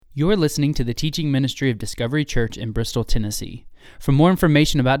You're listening to the teaching ministry of Discovery Church in Bristol, Tennessee. For more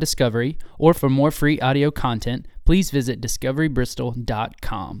information about Discovery or for more free audio content, please visit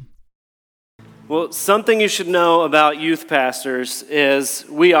discoverybristol.com. Well, something you should know about youth pastors is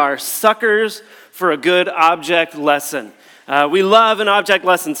we are suckers for a good object lesson. We love an object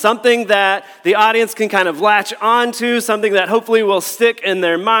lesson, something that the audience can kind of latch onto, something that hopefully will stick in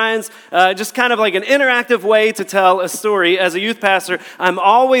their minds, just kind of like an interactive way to tell a story. As a youth pastor, I'm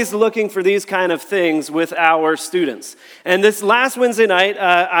always looking for these kind of things with our students. And this last Wednesday night,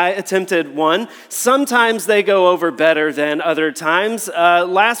 I attempted one. Sometimes they go over better than other times.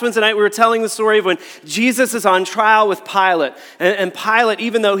 Last Wednesday night, we were telling the story of when Jesus is on trial with Pilate. And Pilate,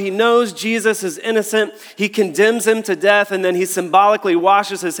 even though he knows Jesus is innocent, he condemns him to death, and then he symbolically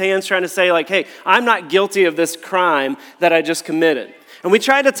washes his hands trying to say, like, hey, I'm not guilty of this crime that I just committed. And we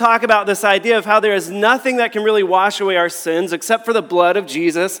tried to talk about this idea of how there is nothing that can really wash away our sins except for the blood of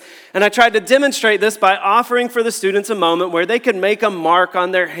Jesus. And I tried to demonstrate this by offering for the students a moment where they could make a mark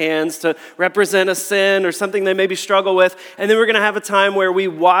on their hands to represent a sin or something they maybe struggle with. And then we're going to have a time where we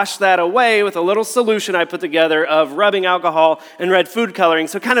wash that away with a little solution I put together of rubbing alcohol and red food coloring.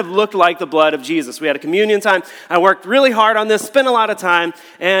 So it kind of looked like the blood of Jesus. We had a communion time. I worked really hard on this, spent a lot of time.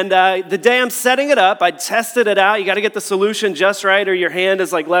 And the day I'm setting it up, I tested it out. You got to get the solution just right or your hand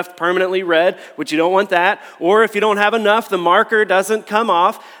is like left permanently red, which you don't want that. Or if you don't have enough, the marker doesn't come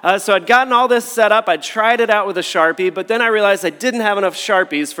off. So I'd gotten all this set up. I tried it out with a Sharpie, but then I realized I didn't have enough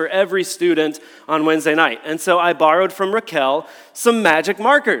Sharpies for every student on Wednesday night. And so I borrowed from Raquel some magic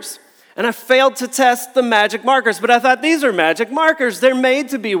markers. And I failed to test the magic markers, but I thought these are magic markers. They're made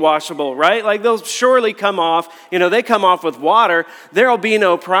to be washable, right? Like they'll surely come off. You know, they come off with water. There'll be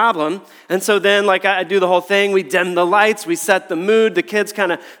no problem. And so then like I do the whole thing. We dim the lights. We set the mood. The kids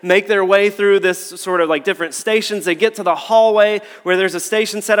kind of make their way through this sort of like different stations. They get to the hallway where there's a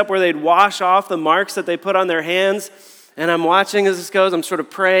station set up where they'd wash off the marks that they put on their hands. And I'm watching as this goes. I'm sort of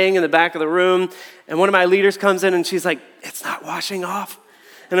praying in the back of the room. And one of my leaders comes in and she's like, it's not washing off.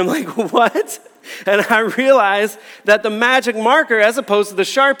 And I'm like, what? And I realized that the magic marker, as opposed to the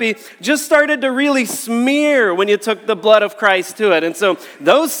Sharpie, just started to really smear when you took the blood of Christ to it. And so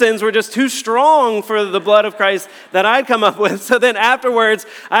those sins were just too strong for the blood of Christ that I'd come up with. So then afterwards,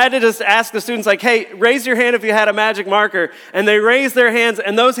 I had to just ask the students, like, hey, raise your hand if you had a magic marker. And they raised their hands,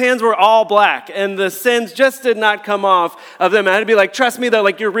 and those hands were all black. And the sins just did not come off of them. I had to be like, trust me, though,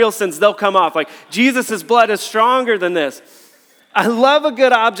 like your real sins, they'll come off. Like Jesus' blood is stronger than this. I love a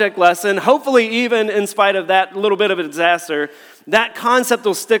good object lesson. Hopefully, even in spite of that little bit of a disaster, that concept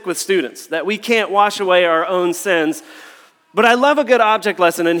will stick with students, that we can't wash away our own sins. But I love a good object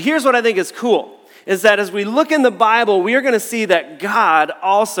lesson, and here's what I think is cool, is that as we look in the Bible, we are going to see that God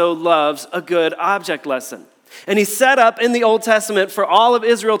also loves a good object lesson. And he set up in the Old Testament for all of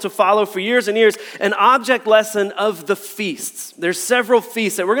Israel to follow for years and years an object lesson of the feasts. There's several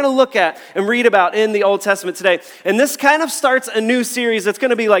feasts that we're going to look at and read about in the Old Testament today. And this kind of starts a new series that's going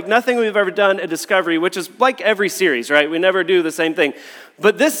to be like nothing we've ever done at Discovery, which is like every series, right? We never do the same thing.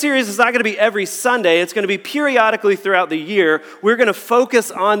 But this series is not going to be every Sunday. It's going to be periodically throughout the year. We're going to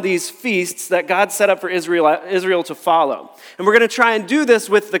focus on these feasts that God set up for Israel to follow. And we're going to try and do this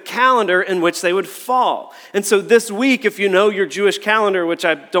with the calendar in which they would fall. And so this week, if you know your Jewish calendar, which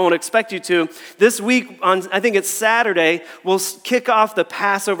I don't expect you to, this week, on I think it's Saturday, we'll kick off the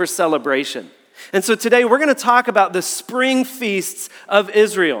Passover celebration. And so today we're going to talk about the spring feasts of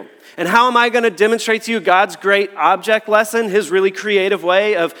Israel. And how am I going to demonstrate to you God's great object lesson, his really creative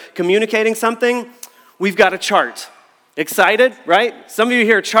way of communicating something? We've got a chart. Excited, right? Some of you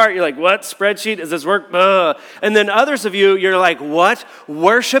hear chart, you're like, what? Spreadsheet? Does this work? Ugh. And then others of you, you're like, what?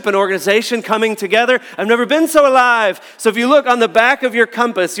 Worship and organization coming together? I've never been so alive. So if you look on the back of your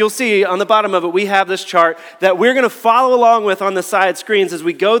compass, you'll see on the bottom of it, we have this chart that we're going to follow along with on the side screens as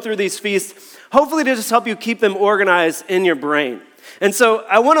we go through these feasts, hopefully to just help you keep them organized in your brain. And so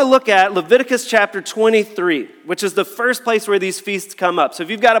I want to look at Leviticus chapter 23, which is the first place where these feasts come up. So if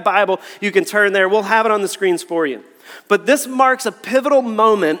you've got a Bible, you can turn there. We'll have it on the screens for you. But this marks a pivotal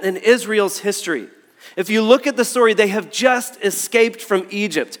moment in Israel's history. If you look at the story, they have just escaped from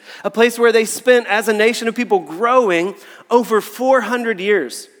Egypt, a place where they spent as a nation of people growing over 400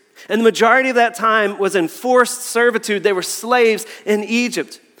 years. And the majority of that time was in forced servitude. They were slaves in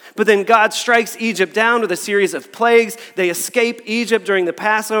Egypt. But then God strikes Egypt down with a series of plagues. They escape Egypt during the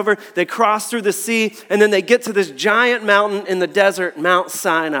Passover. They cross through the sea, and then they get to this giant mountain in the desert, Mount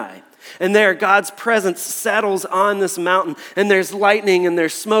Sinai. And there, God's presence settles on this mountain. And there's lightning, and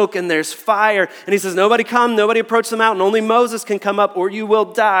there's smoke, and there's fire. And he says, nobody come, nobody approach the mountain. Only Moses can come up, or you will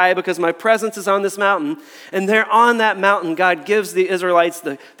die, because my presence is on this mountain. And there on that mountain, God gives the Israelites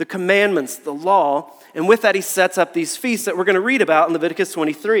the commandments, the law. And with that, he sets up these feasts that we're going to read about in Leviticus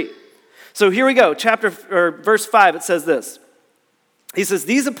 23. So here we go, verse 5, it says this. He says,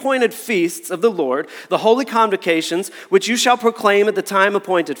 these appointed feasts of the Lord, the holy convocations, which you shall proclaim at the time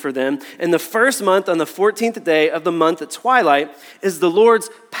appointed for them, in the first month on the 14th day of the month at twilight, is the Lord's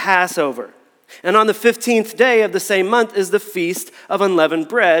Passover. And on the 15th day of the same month is the feast of unleavened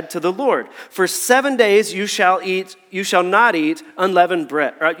bread to the Lord. For 7 days you shall not eat unleavened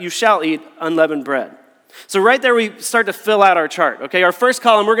bread, or you shall eat unleavened bread. So right there we start to fill out our chart, okay? Our first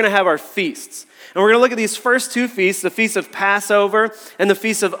column, we're going to have our feasts. And we're going to look at these first two feasts, the Feast of Passover and the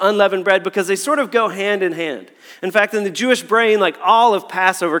Feast of Unleavened Bread, because they sort of go hand in hand. In fact, in the Jewish brain, like all of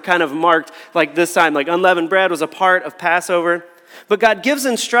Passover kind of marked like this time, like unleavened bread was a part of Passover. But God gives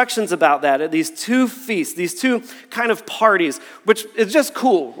instructions about that at these two feasts, these two kind of parties, which is just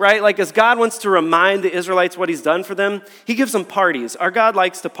cool, right? Like as God wants to remind the Israelites what he's done for them, he gives them parties. Our God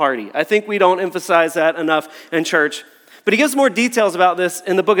likes to party. I think we don't emphasize that enough in church. But he gives more details about this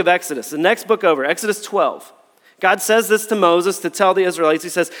in the book of Exodus, the next book over, Exodus 12. God says this to Moses to tell the Israelites. He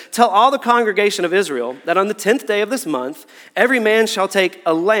says, tell all the congregation of Israel that on the 10th day of this month, every man shall take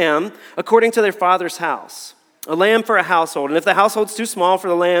a lamb according to their father's house, a lamb for a household. And if the household's too small for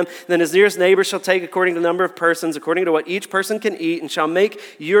the lamb, then his nearest neighbor shall take according to the number of persons, according to what each person can eat, and shall make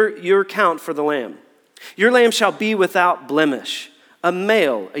your count for the lamb. Your lamb shall be without blemish, a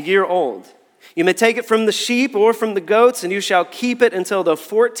male, a year old. You may take it from the sheep or from the goats, and you shall keep it until the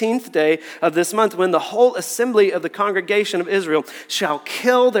 14th day of this month, when the whole assembly of the congregation of Israel shall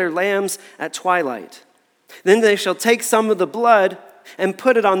kill their lambs at twilight. Then they shall take some of the blood and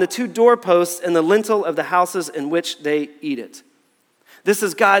put it on the two doorposts and the lintel of the houses in which they eat it. This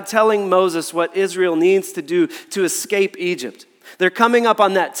is God telling Moses what Israel needs to do to escape Egypt. They're coming up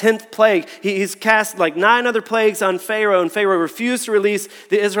on that 10th plague. He's cast like 9 other plagues on Pharaoh, and Pharaoh refused to release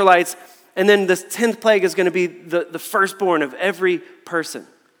the Israelites. And then this 10th plague is going to be the firstborn of every person.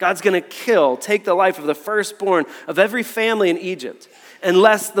 God's going to take the life of the firstborn of every family in Egypt,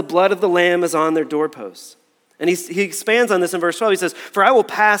 unless the blood of the lamb is on their doorposts. And he expands on this in verse 12. He says, for I will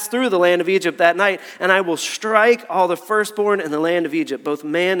pass through the land of Egypt that night, and I will strike all the firstborn in the land of Egypt, both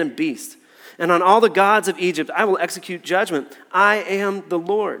man and beast. And on all the gods of Egypt I will execute judgment. I am the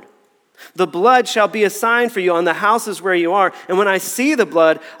Lord. The blood shall be a sign for you on the houses where you are. And when I see the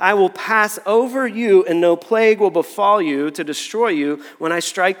blood, I will pass over you, and no plague will befall you to destroy you when I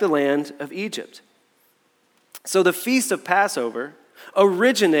strike the land of Egypt. So the Feast of Passover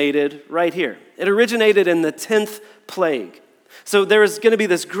originated right here. It originated in the 10th plague. So there was going to be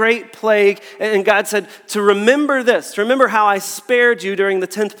this great plague, and God said, to remember this, to remember how I spared you during the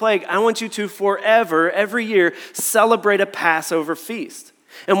 10th plague, I want you to forever, every year, celebrate a Passover feast.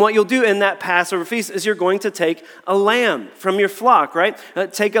 And what you'll do in that Passover feast is you're going to take a lamb from your flock, right?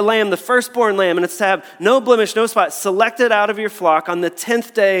 Take a lamb, the firstborn lamb, and it's to have no blemish, no spot, selected out of your flock on the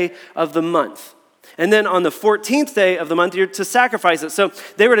 10th day of the month. And then on the 14th day of the month, you're to sacrifice it. So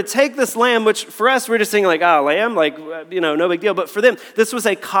they were to take this lamb, which for us, we're just saying like, lamb, like, no big deal. But for them, this was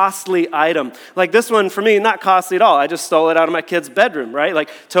a costly item. Like this one, for me, not costly at all. I just stole it out of my kid's bedroom, right? Like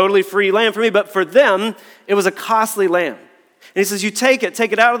totally free lamb for me. But for them, it was a costly lamb. And he says, you take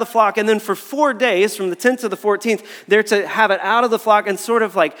it out of the flock, and then for 4 days, from the 10th to the 14th, they're to have it out of the flock and sort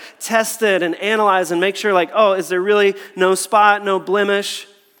of like test it and analyze and make sure like, is there really no spot, no blemish?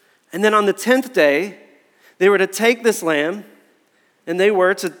 And then on the 10th day, they were to take this lamb, and they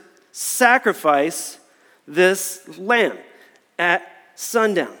were to sacrifice this lamb at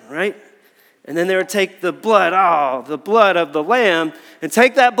sundown, right? And then they would take the blood of the lamb, and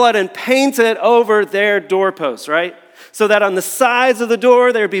take that blood and paint it over their doorposts, right? So that on the sides of the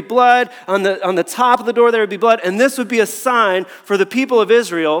door there would be blood, on the top of the door there would be blood, and this would be a sign for the people of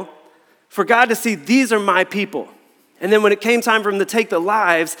Israel, for God to see, these are my people. And then when it came time for him to take the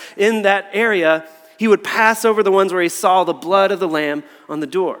lives in that area, he would pass over the ones where he saw the blood of the lamb on the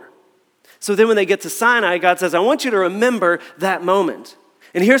door. So then when they get to Sinai, God says, I want you to remember that moment.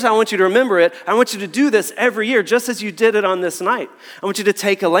 And here's how I want you to remember it. I want you to do this every year, just as you did it on this night. I want you to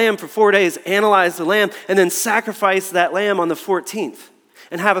take a lamb for 4 days, analyze the lamb, and then sacrifice that lamb on the 14th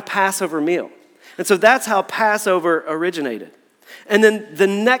and have a Passover meal. And so that's how Passover originated. And then the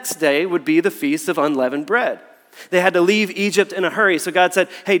next day would be the Feast of Unleavened Bread. They had to leave Egypt in a hurry. So God said,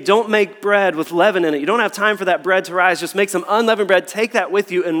 hey, don't make bread with leaven in it. You don't have time for that bread to rise. Just make some unleavened bread, take that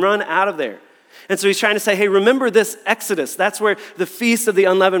with you, and run out of there. And so he's trying to say, hey, remember this Exodus. That's where the Feast of the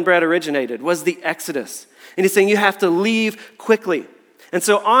Unleavened Bread originated, was the Exodus. And he's saying you have to leave quickly. And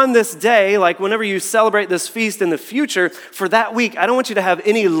so on this day, like whenever you celebrate this feast in the future, for that week, I don't want you to have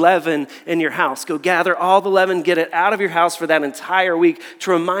any leaven in your house. Go gather all the leaven, get it out of your house for that entire week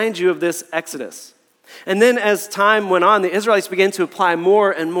to remind you of this Exodus. And then as time went on, the Israelites began to apply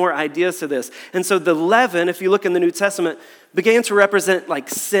more and more ideas to this. And so the leaven, if you look in the New Testament, began to represent like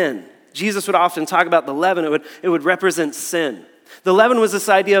sin. Jesus would often talk about the leaven. It would represent sin. The leaven was this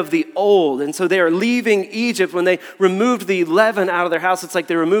idea of the old. And so they are leaving Egypt. When they removed the leaven out of their house, it's like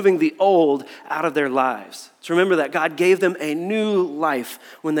they're removing the old out of their lives. So remember that God gave them a new life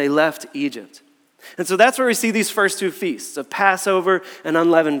when they left Egypt. And so that's where we see these first two feasts of Passover and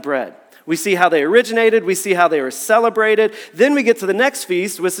unleavened bread. We see how they originated. We see how they were celebrated. Then we get to the next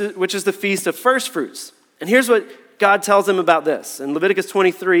feast, which is the Feast of First Fruits. And here's what God tells them about this. In Leviticus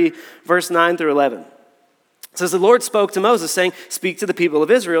 23, verse 9 through 11. It says, the Lord spoke to Moses, saying, speak to the people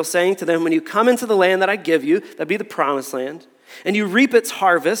of Israel, saying to them, when you come into the land that I give you, that be the promised land, and you reap its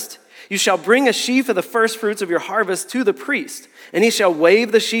harvest, you shall bring a sheaf of the first fruits of your harvest to the priest, and he shall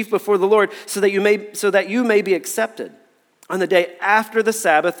wave the sheaf before the Lord so that you may be accepted. On the day after the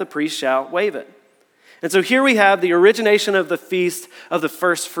Sabbath, the priest shall wave it. And so here we have the origination of the Feast of the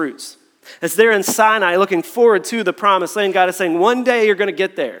First Fruits. As they're in Sinai looking forward to the promised land, God is saying, one day you're going to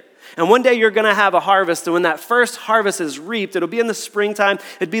get there. And one day you're going to have a harvest. And when that first harvest is reaped, it'll be in the springtime.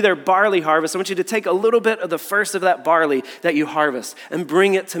 It'd be their barley harvest. I want you to take a little bit of the first of that barley that you harvest and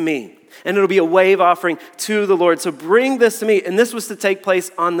bring it to me. And it'll be a wave offering to the Lord. So bring this to me. And this was to take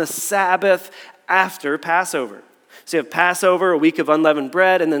place on the Sabbath after Passover. So you have Passover, a week of unleavened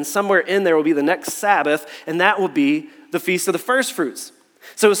bread, and then somewhere in there will be the next Sabbath, and that will be the Feast of the First Fruits.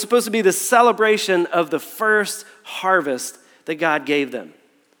 So it's supposed to be the celebration of the first harvest that God gave them.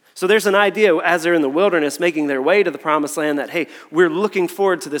 So there's an idea as they're in the wilderness making their way to the promised land that, hey, we're looking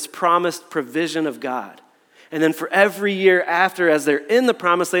forward to this promised provision of God. And then for every year after, as they're in the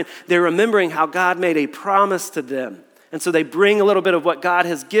promised land, they're remembering how God made a promise to them. And so they bring a little bit of what God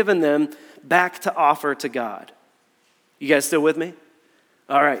has given them back to offer to God. You guys still with me?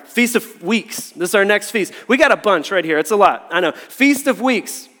 All right, Feast of Weeks. This is our next feast. We got a bunch right here. It's a lot, I know. Feast of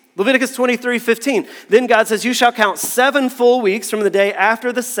Weeks. Leviticus 23:15. Then God says, you shall count 7 full weeks from the day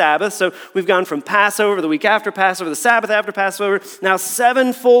after the Sabbath. So we've gone from Passover, the week after Passover, the Sabbath after Passover. Now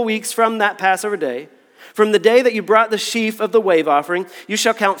 7 full weeks from that Passover day. From the day that you brought the sheaf of the wave offering, you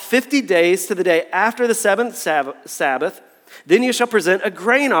shall count 50 days to the day after the 7th Sabbath. Then you shall present a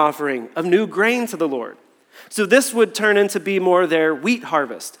grain offering of new grain to the Lord. So this would turn into be more their wheat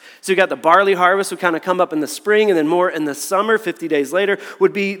harvest. So you got the barley harvest would kind of come up in the spring, and then more in the summer, 50 days later,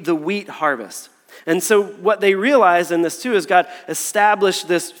 would be the wheat harvest. And so what they realized in this too is God established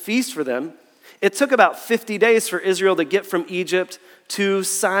this feast for them. It took about 50 days for Israel to get from Egypt to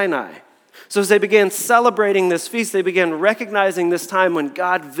Sinai. So as they began celebrating this feast, they began recognizing this time when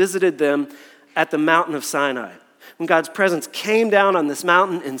God visited them at the mountain of Sinai. When God's presence came down on this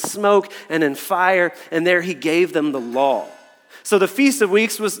mountain in smoke and in fire, and there he gave them the law. So the Feast of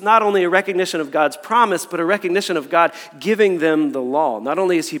Weeks was not only a recognition of God's promise, but a recognition of God giving them the law. Not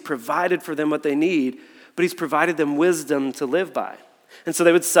only has he provided for them what they need, but he's provided them wisdom to live by. And so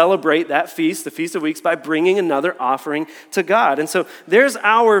they would celebrate that feast, the Feast of Weeks, by bringing another offering to God. And so there's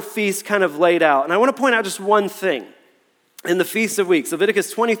our feast kind of laid out. And I want to point out just one thing in the Feast of Weeks, Leviticus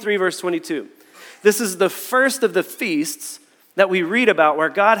 23, verse 22. This is the first of the feasts that we read about where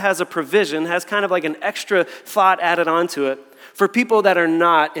God has a provision, has kind of like an extra thought added onto it for people that are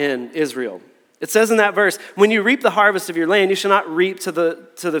not in Israel. It says in that verse, when you reap the harvest of your land, you shall not reap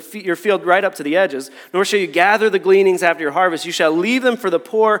your field right up to the edges, nor shall you gather the gleanings after your harvest. You shall leave them for the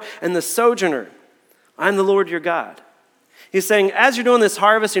poor and the sojourner. I'm the Lord your God. He's saying, as you're doing this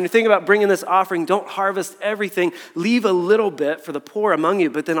harvest and you're thinking about bringing this offering, don't harvest everything. Leave a little bit for the poor among you,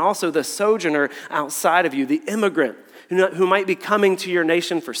 but then also the sojourner outside of you, the immigrant who might be coming to your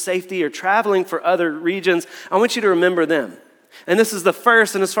nation for safety or traveling for other regions. I want you to remember them. And this is the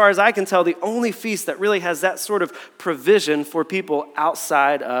first, and as far as I can tell, the only feast that really has that sort of provision for people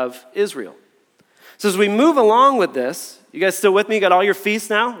outside of Israel. So as we move along with this, you guys still with me? You got all your feasts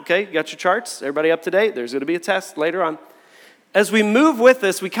now? Okay, you got your charts? Everybody up to date? There's going to be a test later on. As we move with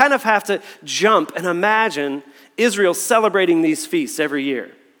this, we kind of have to jump and imagine Israel celebrating these feasts every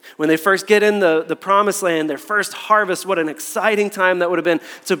year. When they first get in the promised land, their first harvest, what an exciting time that would have been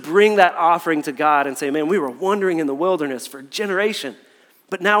to bring that offering to God and say, man, we were wandering in the wilderness for a generation,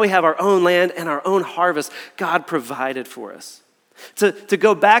 but now we have our own land and our own harvest God provided for us. To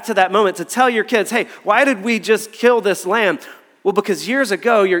go back to that moment, to tell your kids, hey, why did we just kill this lamb? Well, because years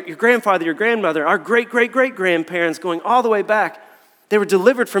ago, your grandfather, your grandmother, our great-great-great-grandparents going all the way back, they were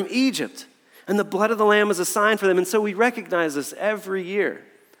delivered from Egypt, and the blood of the Lamb was a sign for them. And so we recognize this every year.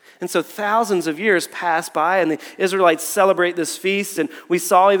 And so thousands of years pass by, and the Israelites celebrate this feast. And we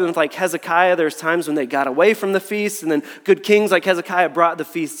saw even with like Hezekiah, there's times when they got away from the feast, and then good kings like Hezekiah brought the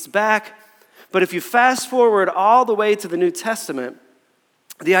feasts back. But if you fast forward all the way to the New Testament,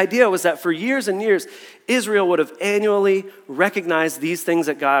 the idea was that for years and years, Israel would have annually recognized these things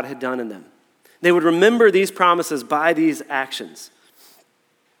that God had done in them. They would remember these promises by these actions.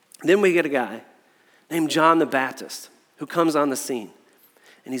 Then we get a guy named John the Baptist who comes on the scene.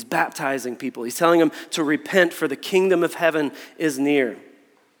 And he's baptizing people. He's telling them to repent, for the kingdom of heaven is near.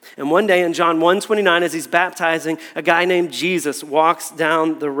 And one day in John 1:29, as he's baptizing, a guy named Jesus walks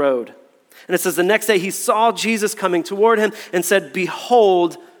down the road. And it says the next day he saw Jesus coming toward him and said,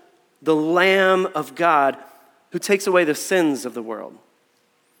 "Behold, the Lamb of God who takes away the sins of the world."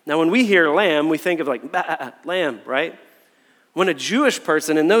 Now when we hear lamb, we think of like, lamb, right? When a Jewish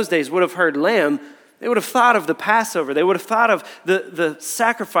person in those days would have heard lamb, they would have thought of the Passover. They would have thought of the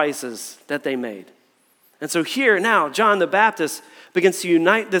sacrifices that they made. And so here now, John the Baptist begins to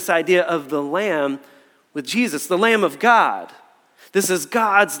unite this idea of the Lamb with Jesus, the Lamb of God. This is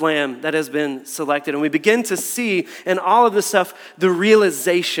God's Lamb that has been selected. And we begin to see in all of this stuff the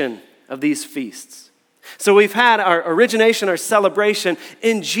realization of these feasts. So we've had our origination, our celebration.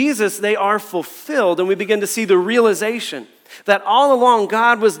 In Jesus, they are fulfilled, and we begin to see the realization that all along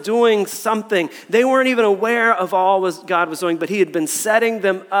God was doing something. They weren't even aware of all God was doing, but he had been setting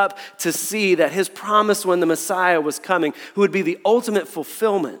them up to see that his promise when the Messiah was coming, who would be the ultimate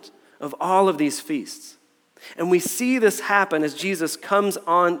fulfillment of all of these feasts. And we see this happen as Jesus comes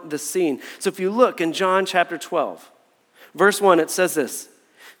on the scene. So if you look in John chapter 12, verse 1, it says this: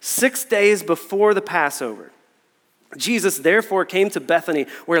 6 days before the Passover, Jesus therefore came to Bethany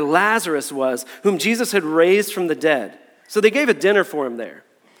where Lazarus was, whom Jesus had raised from the dead. So they gave a dinner for him there.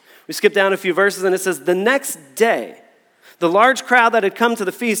 We skip down a few verses and it says, the next day, the large crowd that had come to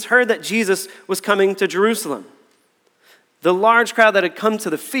the feast heard that Jesus was coming to Jerusalem. The large crowd that had come to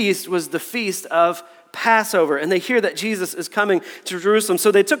the feast was the feast of Passover, and they hear that Jesus is coming to Jerusalem.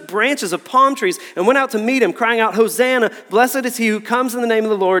 So they took branches of palm trees and went out to meet him, crying out, "Hosanna, blessed is he who comes in the name of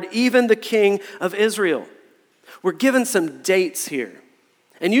the Lord, even the King of Israel." We're given some dates here.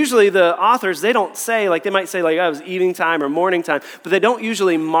 And usually the authors, they don't say, like they might say like, oh, it was evening time or morning time, but they don't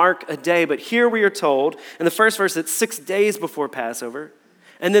usually mark a day. But here we are told, in the first verse, it's 6 days before Passover.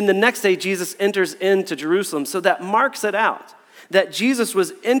 And then the next day, Jesus enters into Jerusalem. So that marks it out, that Jesus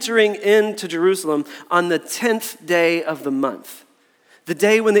was entering into Jerusalem on the 10th day of the month, the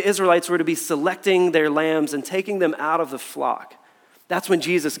day when the Israelites were to be selecting their lambs and taking them out of the flock. That's when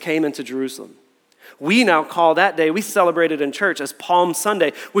Jesus came into Jerusalem. We now call that day, we celebrate it in church as Palm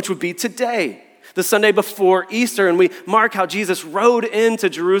Sunday, which would be today, the Sunday before Easter. And we mark how Jesus rode into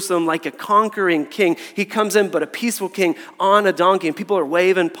Jerusalem like a conquering king. He comes in, but a peaceful king on a donkey, and people are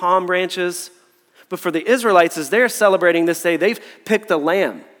waving palm branches. But for the Israelites, as they're celebrating this day, they've picked a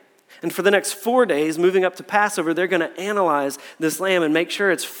lamb. And for the next 4 days, moving up to Passover, they're going to analyze this lamb and make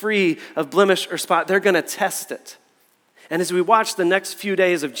sure it's free of blemish or spot. They're going to test it. And as we watch the next few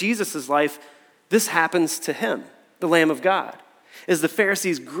days of Jesus' life, this happens to him, the Lamb of God. As the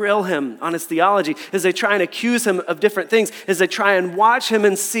Pharisees grill him on his theology, as they try and accuse him of different things, as they try and watch him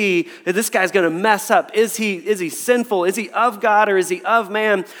and see that this guy's going to mess up. Is he sinful? Is he of God or is he of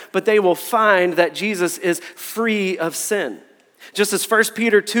man? But they will find that Jesus is free of sin. Just as 1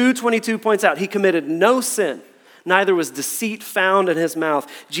 Peter 2:22 points out, he committed no sin, neither was deceit found in his mouth.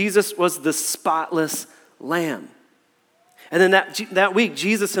 Jesus was the spotless Lamb. And then that week,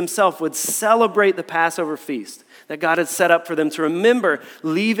 Jesus himself would celebrate the Passover feast that God had set up for them to remember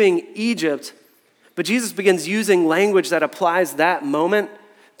leaving Egypt. But Jesus begins using language that applies that moment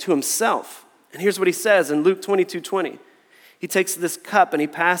to himself. And here's what he says in Luke 22:20. He takes this cup and he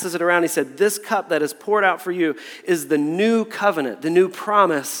passes it around. He said, "This cup that is poured out for you is the new covenant, the new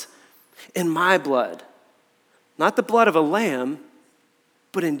promise in my blood." Not the blood of a lamb,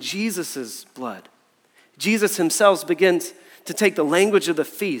 but in Jesus' blood. Jesus himself begins to take the language of the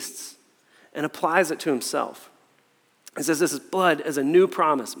feasts and applies it to himself. He says, this is blood as a new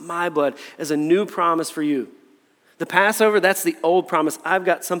promise. My blood as a new promise for you. The Passover, that's the old promise. I've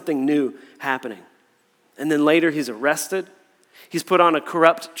got something new happening. And then later he's arrested. He's put on a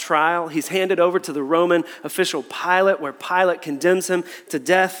corrupt trial. He's handed over to the Roman official Pilate, where Pilate condemns him to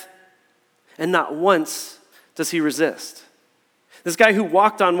death. And not once does he resist. This guy who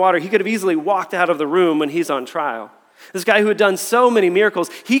walked on water, he could have easily walked out of the room when he's on trial. This guy who had done so many miracles,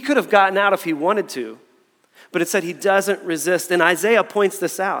 he could have gotten out if he wanted to. But it said he doesn't resist. And Isaiah points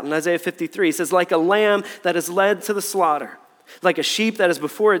this out. In Isaiah 53, he says, like a lamb that is led to the slaughter, like a sheep that is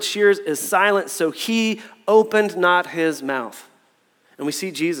before its shears is silent, so he opened not his mouth. And we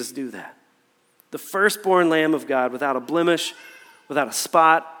see Jesus do that. The firstborn Lamb of God, without a blemish, without a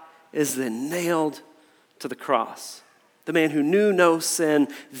spot, is then nailed to the cross. The man who knew no sin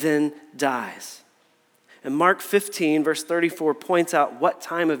then dies. And Mark 15, verse 34, points out what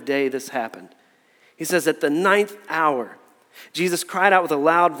time of day this happened. He says, at the 9th hour, Jesus cried out with a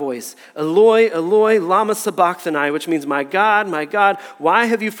loud voice, Eloi, Eloi, lama sabachthani, which means, my God, why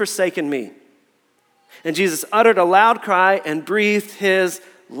have you forsaken me? And Jesus uttered a loud cry and breathed his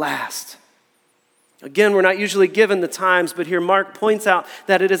last. Again, we're not usually given the times, but here Mark points out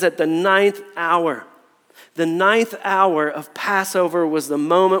that it is at the 9th hour. The 9th hour of Passover was the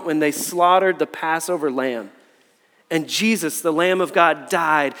moment when they slaughtered the Passover lamb. And Jesus, the Lamb of God,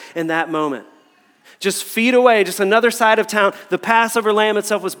 died in that moment. Just feet away, just another side of town, the Passover lamb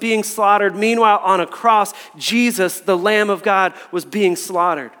itself was being slaughtered. Meanwhile, on a cross, Jesus, the Lamb of God, was being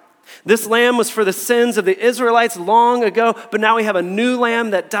slaughtered. This lamb was for the sins of the Israelites long ago, but now we have a new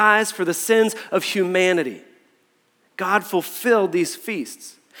lamb that dies for the sins of humanity. God fulfilled these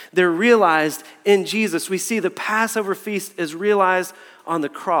feasts. They're realized in Jesus. We see the Passover feast is realized on the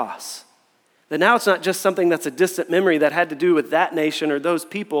cross. That now it's not just something that's a distant memory that had to do with that nation or those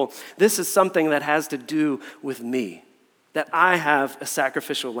people. This is something that has to do with me, that I have a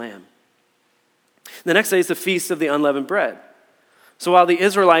sacrificial lamb. The next day is the Feast of the Unleavened Bread. So while the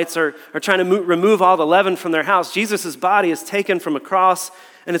Israelites are trying to remove all the leaven from their house, Jesus' body is taken from a cross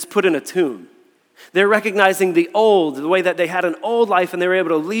and it's put in a tomb. They're recognizing the way that they had an old life and they were able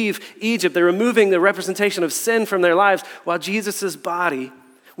to leave Egypt. They're removing the representation of sin from their lives while Jesus' body,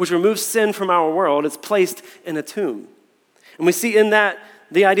 which removes sin from our world, is placed in a tomb. And we see in that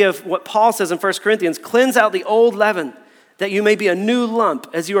the idea of what Paul says in 1 Corinthians, cleanse out the old leaven, that you may be a new lump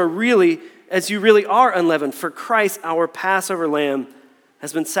as you really are unleavened, for Christ, our Passover lamb,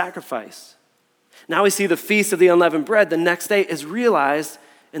 has been sacrificed. Now we see the Feast of the Unleavened Bread. The next day is realized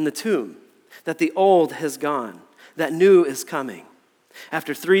in the tomb, that the old has gone, that new is coming.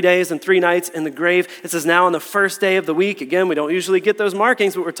 After 3 days and 3 nights in the grave, it says now on the first day of the week, again, we don't usually get those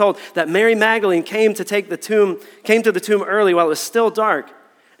markings, but we're told that Mary Magdalene came to the tomb early while it was still dark,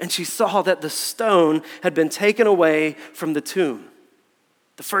 and she saw that the stone had been taken away from the tomb.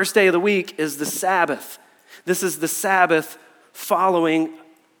 The first day of the week is the Sabbath. This is the Sabbath following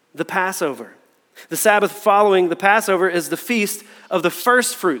the Passover. The Sabbath following the Passover is the feast of the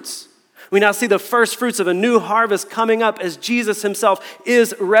first fruits. We now see the first fruits of a new harvest coming up as Jesus himself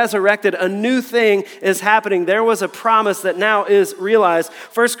is resurrected. A new thing is happening. There was a promise that now is realized.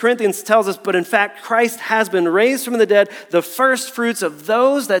 1 Corinthians tells us, but in fact, Christ has been raised from the dead, the first fruits of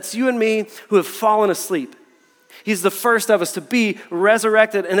those, that's you and me, who have fallen asleep. He's the first of us to be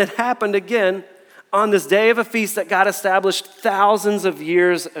resurrected, and it happened again on this day of a feast that God established thousands of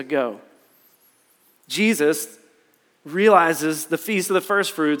years ago. Jesus realizes the feast of the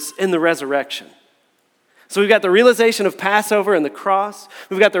first fruits in the resurrection. So we've got the realization of Passover and the cross.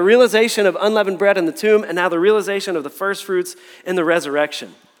 We've got the realization of unleavened bread in the tomb, and now the realization of the first fruits in the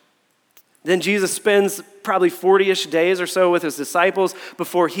resurrection. Then Jesus spends probably 40-ish days or so with his disciples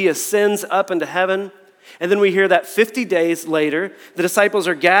before he ascends up into heaven. And then we hear that 50 days later, the disciples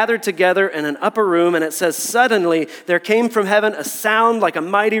are gathered together in an upper room, and it says, suddenly there came from heaven a sound like a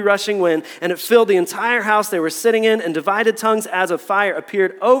mighty rushing wind, and it filled the entire house they were sitting in, and divided tongues as of fire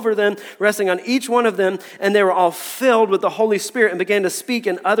appeared over them, resting on each one of them, and they were all filled with the Holy Spirit and began to speak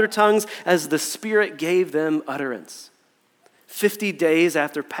in other tongues as the Spirit gave them utterance. 50 days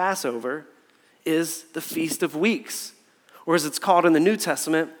after Passover is the Feast of Weeks, or as it's called in the New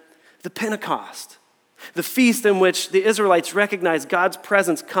Testament, the Pentecost. The feast in which the Israelites recognized God's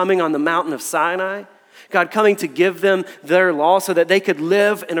presence coming on the mountain of Sinai, God coming to give them their law so that they could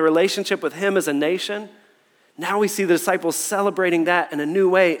live in a relationship with him as a nation. Now we see the disciples celebrating that in a new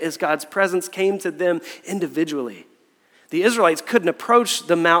way as God's presence came to them individually. The Israelites couldn't approach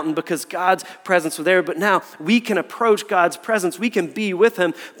the mountain because God's presence was there, but now we can approach God's presence. We can be with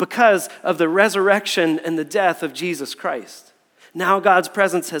him because of the resurrection and the death of Jesus Christ. Now God's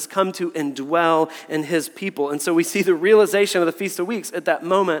presence has come to indwell in his people. And so we see the realization of the Feast of Weeks at that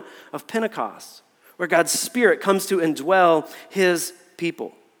moment of Pentecost, where God's Spirit comes to indwell his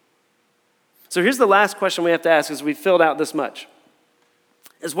people. So here's the last question we have to ask as we filled out this much,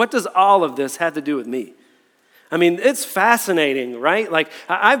 is what does all of this have to do with me? I mean, it's fascinating, right? Like,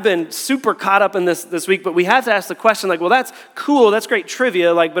 I've been super caught up in this week, but we have to ask the question, like, well, that's cool, that's great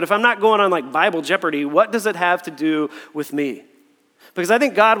trivia, like, but if I'm not going on, like, Bible Jeopardy, what does it have to do with me? Because I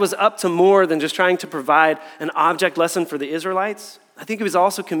think God was up to more than just trying to provide an object lesson for the Israelites. I think he was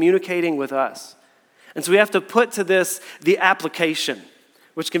also communicating with us. And so we have to put to this the application,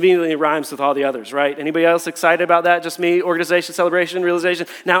 which conveniently rhymes with all the others, right? Anybody else excited about that? Just me? Organization, celebration, realization.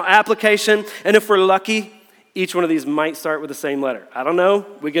 Now application, and if we're lucky, each one of these might start with the same letter. I don't know.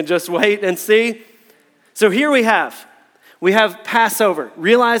 We can just wait and see. So here we have Passover,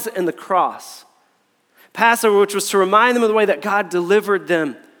 realized in the cross. Passover, which was to remind them of the way that God delivered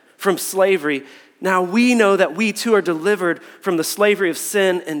them from slavery. Now we know that we too are delivered from the slavery of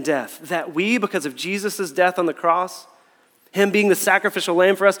sin and death. That we, because of Jesus' death on the cross, him being the sacrificial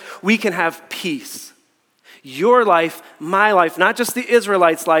lamb for us, we can have peace. Your life, my life, not just the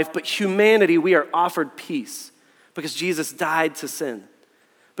Israelites' life, but humanity, we are offered peace because Jesus died to sin,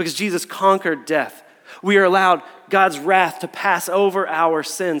 because Jesus conquered death. We are allowed God's wrath to pass over our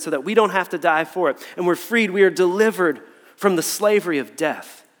sin so that we don't have to die for it. And we're freed. We are delivered from the slavery of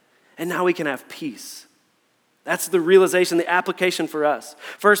death. And now we can have peace. That's the realization, the application for us.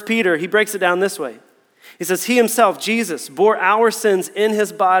 1 Peter, he breaks it down this way. He says, he himself, Jesus, bore our sins in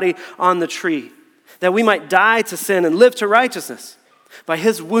his body on the tree, that we might die to sin and live to righteousness. By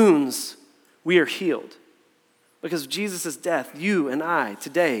his wounds, we are healed. Because of Jesus' death, you and I,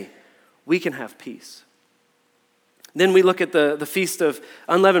 today, we can have peace. Then we look at the Feast of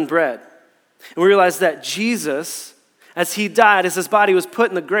Unleavened Bread, and we realize that Jesus, as he died, as his body was put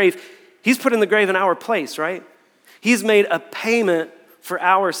in the grave, he's put in the grave in our place, right? He's made a payment for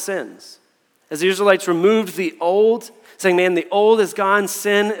our sins. As the Israelites removed the old, saying, man, the old is gone,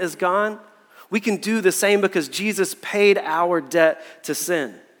 sin is gone, we can do the same because Jesus paid our debt to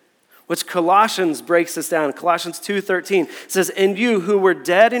sin. Which Colossians breaks this down. Colossians 2:13 says, and you who were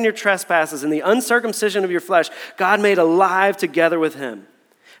dead in your trespasses and the uncircumcision of your flesh, God made alive together with him,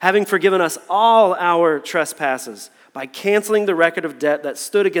 having forgiven us all our trespasses by canceling the record of debt that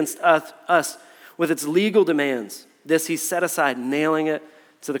stood against us with its legal demands. This he set aside, nailing it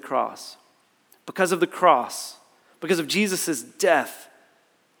to the cross. Because of the cross, because of Jesus' death,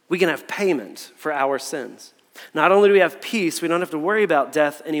 we can have payment for our sins. Not only do we have peace, we don't have to worry about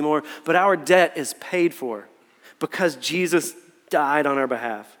death anymore, but our debt is paid for because Jesus died on our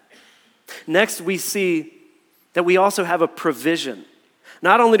behalf. Next, we see that we also have a provision.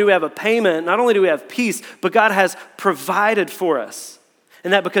 Not only do we have a payment, not only do we have peace, but God has provided for us.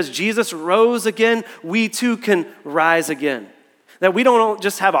 And that because Jesus rose again, we too can rise again. That we don't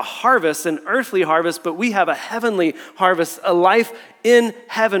just have a harvest, an earthly harvest, but we have a heavenly harvest, a life in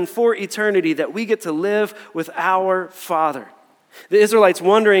heaven for eternity that we get to live with our Father. The Israelites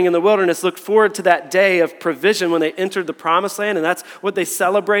wandering in the wilderness looked forward to that day of provision when they entered the promised land, and that's what they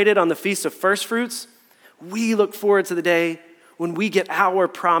celebrated on the Feast of First Fruits. We look forward to the day when we get our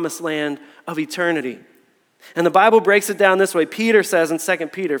promised land of eternity. And the Bible breaks it down this way. Peter says in 2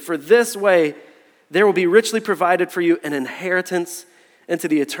 Peter, for this way there will be richly provided for you an inheritance into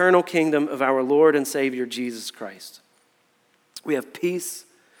the eternal kingdom of our Lord and Savior, Jesus Christ. We have peace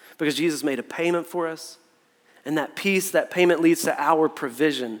because Jesus made a payment for us. And that peace, that payment leads to our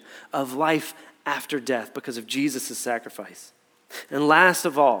provision of life after death because of Jesus' sacrifice. And last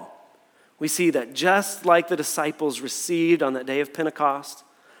of all, we see that just like the disciples received on that day of Pentecost,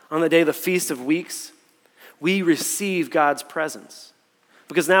 on the day of the Feast of Weeks, we receive God's presence.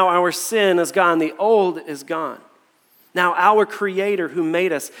 Because now our sin is gone, the old is gone. Now our Creator who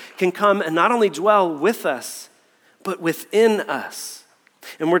made us can come and not only dwell with us, but within us.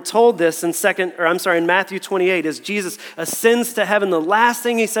 And we're told this in Matthew 28, as Jesus ascends to heaven, the last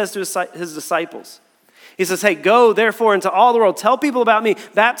thing he says to his disciples. He says, hey, go therefore into all the world, tell people about me,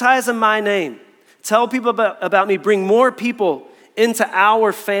 baptize in my name, tell people about me, bring more people into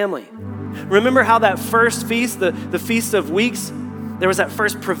our family. Remember how that first feast, the Feast of Weeks, there was that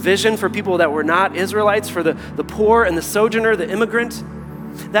first provision for people that were not Israelites, for the poor and the sojourner, the immigrant.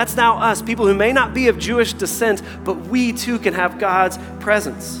 That's now us, people who may not be of Jewish descent, but we too can have God's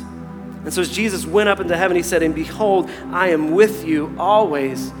presence. And so as Jesus went up into heaven, he said, and behold, I am with you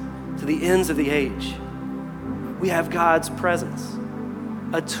always to the ends of the age. We have God's presence.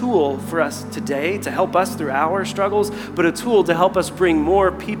 A tool for us today to help us through our struggles, but a tool to help us bring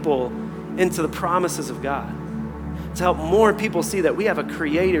more people into the promises of God. To help more people see that we have a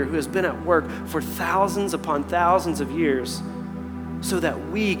Creator who has been at work for thousands upon thousands of years so that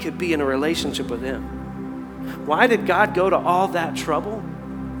we could be in a relationship with him. Why did God go to all that trouble?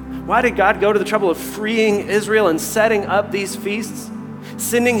 Why did God go to the trouble of freeing Israel and setting up these feasts,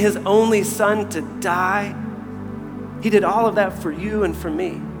 sending his only son to die? He did all of that for you and for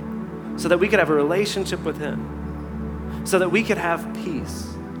me so that we could have a relationship with him, so that we could have peace,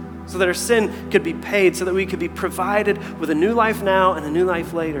 so that our sin could be paid, so that we could be provided with a new life now and a new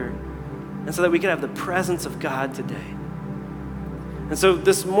life later, and so that we could have the presence of God today. And so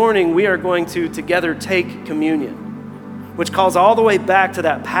this morning, we are going to together take communion, which calls all the way back to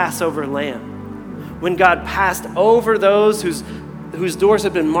that Passover lamb, when God passed over those whose doors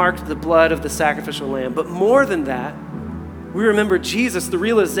had been marked with the blood of the sacrificial lamb. But more than that, we remember Jesus, the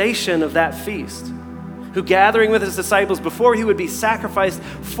realization of that feast, who gathering with his disciples before he would be sacrificed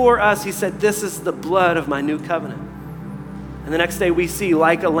for us, he said, "This is the blood of my new covenant." And the next day we see,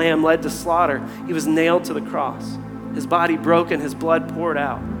 like a lamb led to slaughter, he was nailed to the cross, his body broken, his blood poured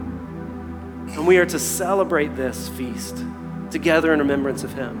out. And we are to celebrate this feast together in remembrance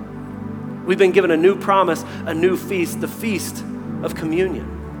of him. We've been given a new promise, a new feast, the feast of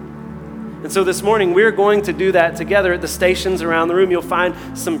communion. And so this morning, we're going to do that together at the stations around the room. You'll find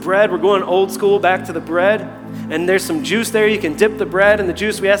some bread. We're going old school, back to the bread. And there's some juice there. You can dip the bread in the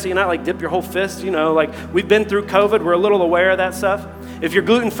juice. We ask that you not like dip your whole fist. We've been through COVID. We're a little aware of that stuff. If you're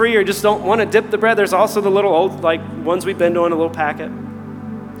gluten-free or just don't want to dip the bread, there's also the little old, ones we've been doing, a little packet.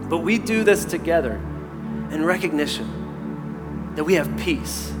 But we do this together in recognition that we have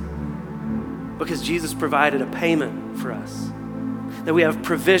peace because Jesus provided a payment for us, that we have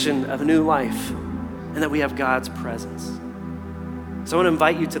provision of a new life, and that we have God's presence. So I want to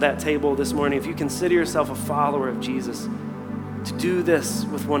invite you to that table this morning, if you consider yourself a follower of Jesus, to do this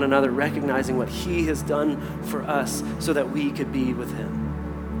with one another, recognizing what he has done for us so that we could be with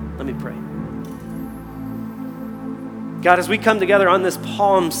him. Let me pray. God, as we come together on this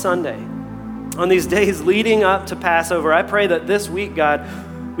Palm Sunday, on these days leading up to Passover, I pray that this week, God,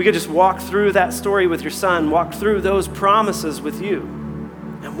 we could just walk through that story with your son, walk through those promises with you.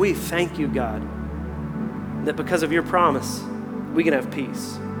 And we thank you, God, that because of your promise, we can have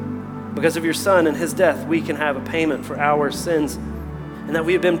peace. Because of your son and his death, we can have a payment for our sins, and that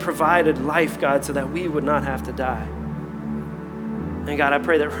we have been provided life, God, so that we would not have to die. And God, I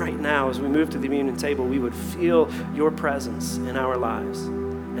pray that right now, as we move to the communion table, we would feel your presence in our lives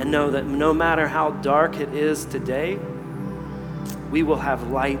and know that no matter how dark it is today, we will have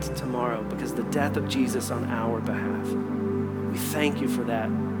light tomorrow because of the death of Jesus on our behalf. We thank you for that.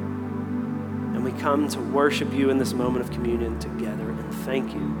 And we come to worship you in this moment of communion together. And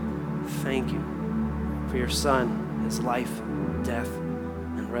thank you for your son, his life, death,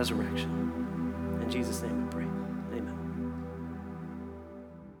 and resurrection. In Jesus' name we pray.